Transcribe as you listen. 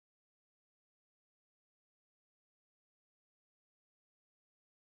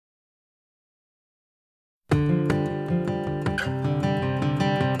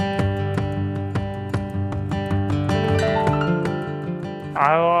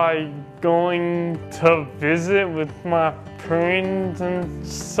I like going to visit with my friends and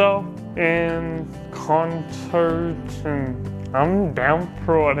stuff, and concerts, and I'm down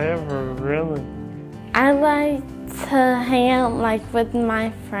for whatever, really. I like to hang out like with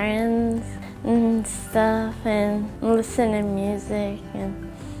my friends and stuff and listen to music,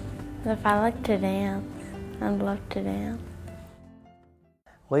 and if I like to dance, I'd love to dance.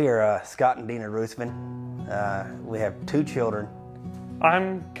 We are Scott and Dina Ruthven. We have 2 children.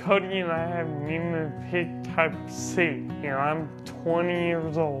 I'm Cody and I have Niemann-Pick type C, and I'm 20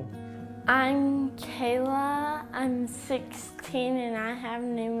 years old. I'm Kayla, I'm 16 and I have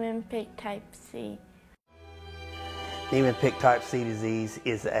Niemann-Pick type C. Niemann-Pick type C disease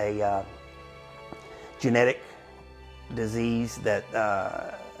is a genetic disease that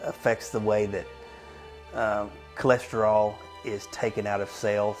affects the way that cholesterol is taken out of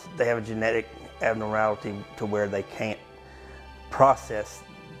cells. They have a genetic abnormality to where they can't process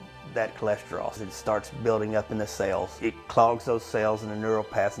that cholesterol. It starts building up in the cells. It clogs those cells in the neural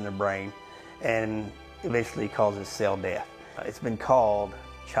paths in the brain and eventually causes cell death. It's been called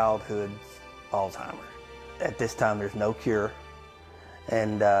childhood Alzheimer's. At this time there's no cure,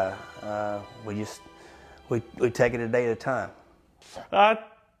 and we take it a day at a time. I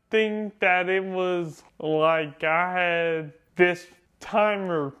think that it was like I had this time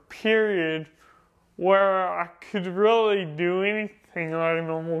or period where I could really do anything like a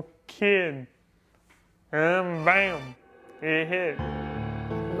normal kid. And then bam, it hit.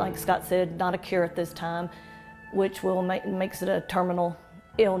 Like Scott said, not a cure at this time, which makes it a terminal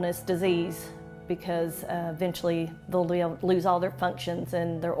illness disease, because eventually they'll lose all their functions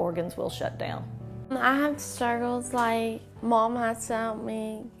and their organs will shut down. I have struggles like Mom has to help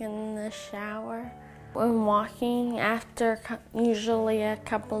me in the shower. When walking, usually a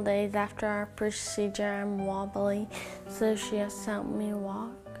couple days after our procedure, I'm wobbly, so she has to help me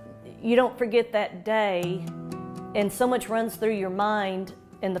walk. You don't forget that day, and so much runs through your mind,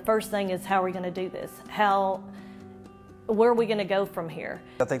 and the first thing is, how are we going to do this? Where are we going to go from here?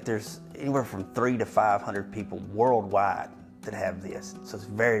 I think there's anywhere from 300 to 500 people worldwide that have this, so it's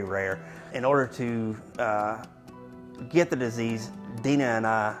very rare. In order to get the disease, Dina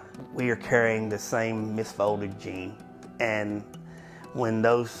and we are carrying the same misfolded gene, and when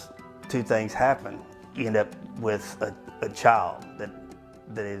those 2 things happen, you end up with a child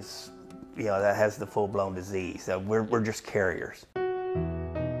that is, that has the full-blown disease. So we're just carriers.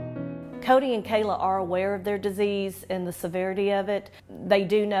 Cody and Kayla are aware of their disease and the severity of it. They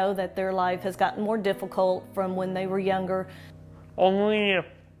do know that their life has gotten more difficult from when they were younger. Only a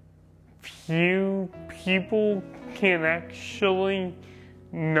few people can actually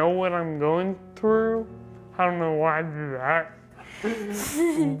know what I'm going through. I don't know why I do that.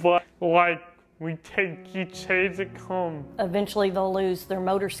 But like, we take each day as it comes. Eventually they'll lose their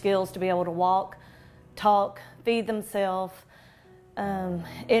motor skills to be able to walk, talk, feed themselves.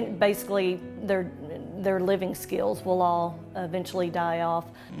 And basically their living skills will all eventually die off.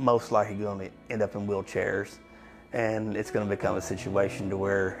 Most likely going to end up in wheelchairs, and it's going to become a situation to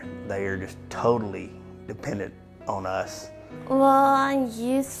where they are just totally dependent on us. Well, I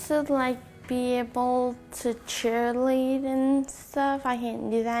used to be able to cheerlead and stuff. I can't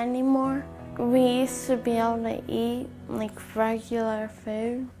do that anymore. We used to be able to eat regular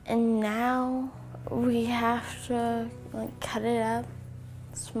food, and now we have to cut it up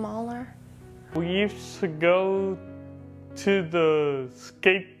smaller. We used to go to the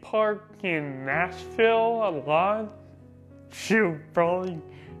skate park in Nashville a lot. Shoot, probably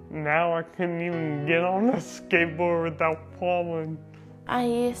now I couldn't even get on a skateboard without falling. I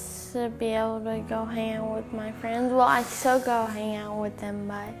used to be able to go hang out with my friends. Well, I still go hang out with them,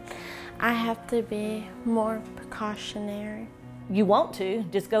 but I have to be more precautionary. You want to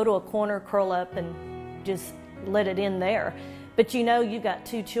just go to a corner, curl up, and just let it in there. But you've got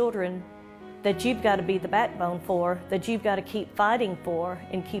 2 children that you've got to be the backbone for, that you've got to keep fighting for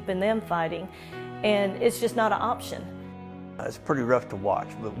and keeping them fighting. And it's just not an option. It's pretty rough to watch,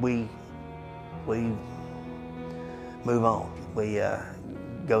 but we move on. We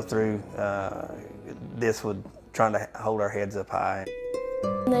go through this with trying to hold our heads up high.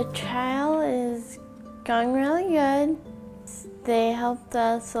 The trial is going really good. They helped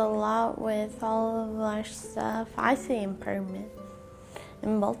us a lot with all of our stuff. I see improvement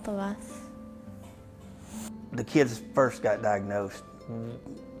in both of us. The kids first got diagnosed,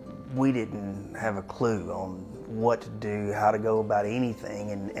 we didn't have a clue on what to do, how to go about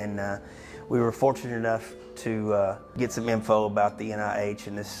anything, and we were fortunate enough to get some info about the NIH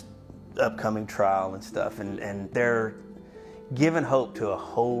and this upcoming trial and stuff, and they're giving hope to a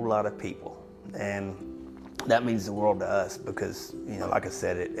whole lot of people. And that means the world to us because, you know, like I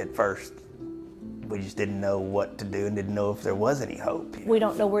said, at first, we just didn't know what to do and didn't know if there was any hope. We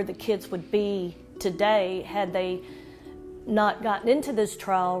don't know where the kids would be today had they not gotten into this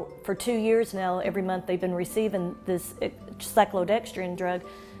trial. For 2 years now, every month they've been receiving this cyclodextrin drug,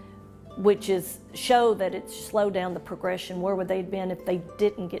 which is show that it's slowed down the progression. Where would they have been if they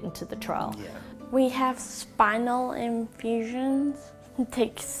didn't get into the trial? Yeah. We have spinal infusions.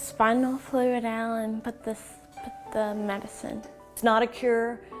 Take spinal fluid out and put the medicine. It's not a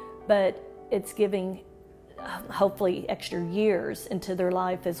cure, but it's giving hopefully extra years into their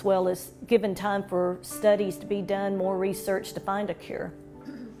life, as well as giving time for studies to be done, more research to find a cure.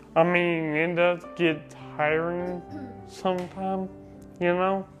 I mean, it does get tiring sometimes, you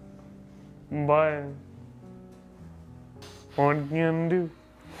know, but what are you gonna do?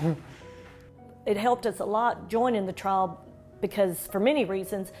 It helped us a lot joining the trial because for many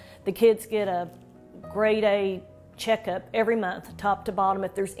reasons, the kids get a grade A checkup every month, top to bottom.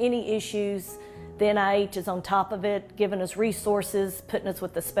 If there's any issues, the NIH is on top of it, giving us resources, putting us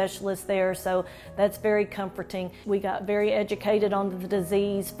with the specialists there, so that's very comforting. We got very educated on the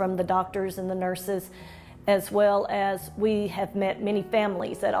disease from the doctors and the nurses, as well as we have met many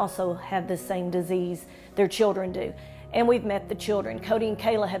families that also have the same disease, their children do. And we've met the children. Cody and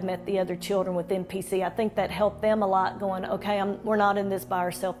Kayla have met the other children with NPC. I think that helped them a lot, going, okay, we're not in this by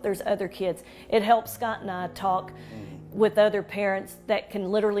ourselves, there's other kids. It helps Scott and I talk with other parents that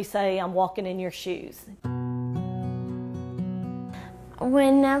can literally say, I'm walking in your shoes.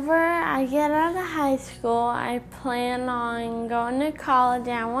 Whenever I get out of high school, I plan on going to college.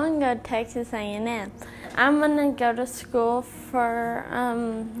 I want to go to Texas A&M. I'm going to go to school for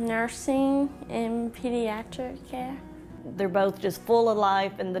nursing and pediatric care. They're both just full of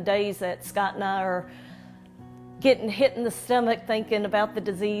life, and the days that Scott and I are getting hit in the stomach thinking about the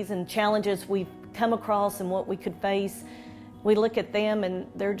disease and challenges we've come across and what we could face, we look at them and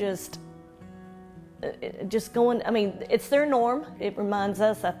they're just going, I mean, it's their norm. It reminds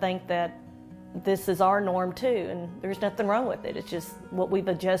us, I think, that this is our norm too, and there's nothing wrong with it. It's just what we've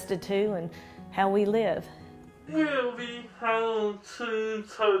adjusted to and how we live. We'll be home soon,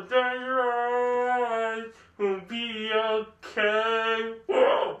 so don't worry. We'll be okay.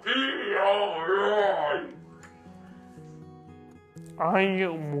 We'll be alright. I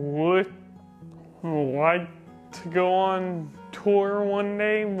would like to go on tour one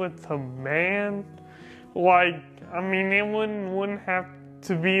day with a band. Like, I mean, it wouldn't have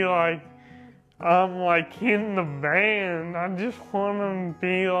to be like I'm like in the band. I just want to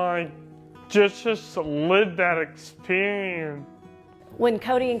be like, just live that experience. When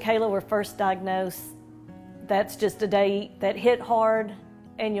Cody and Kayla were first diagnosed, that's just a day that hit hard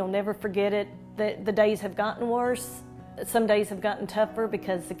and you'll never forget it. The days have gotten worse. Some days have gotten tougher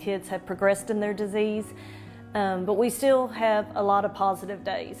because the kids have progressed in their disease. But we still have a lot of positive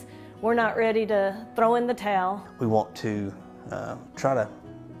days. We're not ready to throw in the towel. We want to try to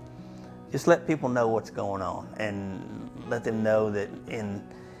just let people know what's going on and let them know that in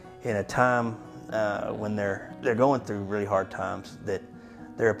a time when they're going through really hard times, that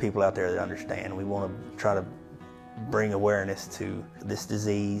there are people out there that understand. We want to try to bring awareness to this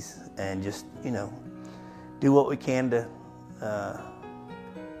disease and just, you know, do what we can to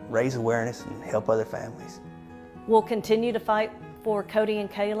raise awareness and help other families. We'll continue to fight for Cody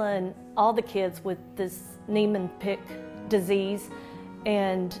and Kayla and all the kids with this Niemann-Pick disease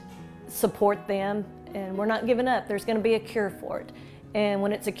and support them. And we're not giving up. There's going to be a cure for it. And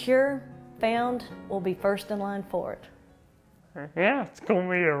when it's a cure found, we'll be first in line for it. Yeah, it's going to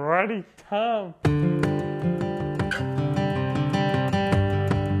be a ruddy time.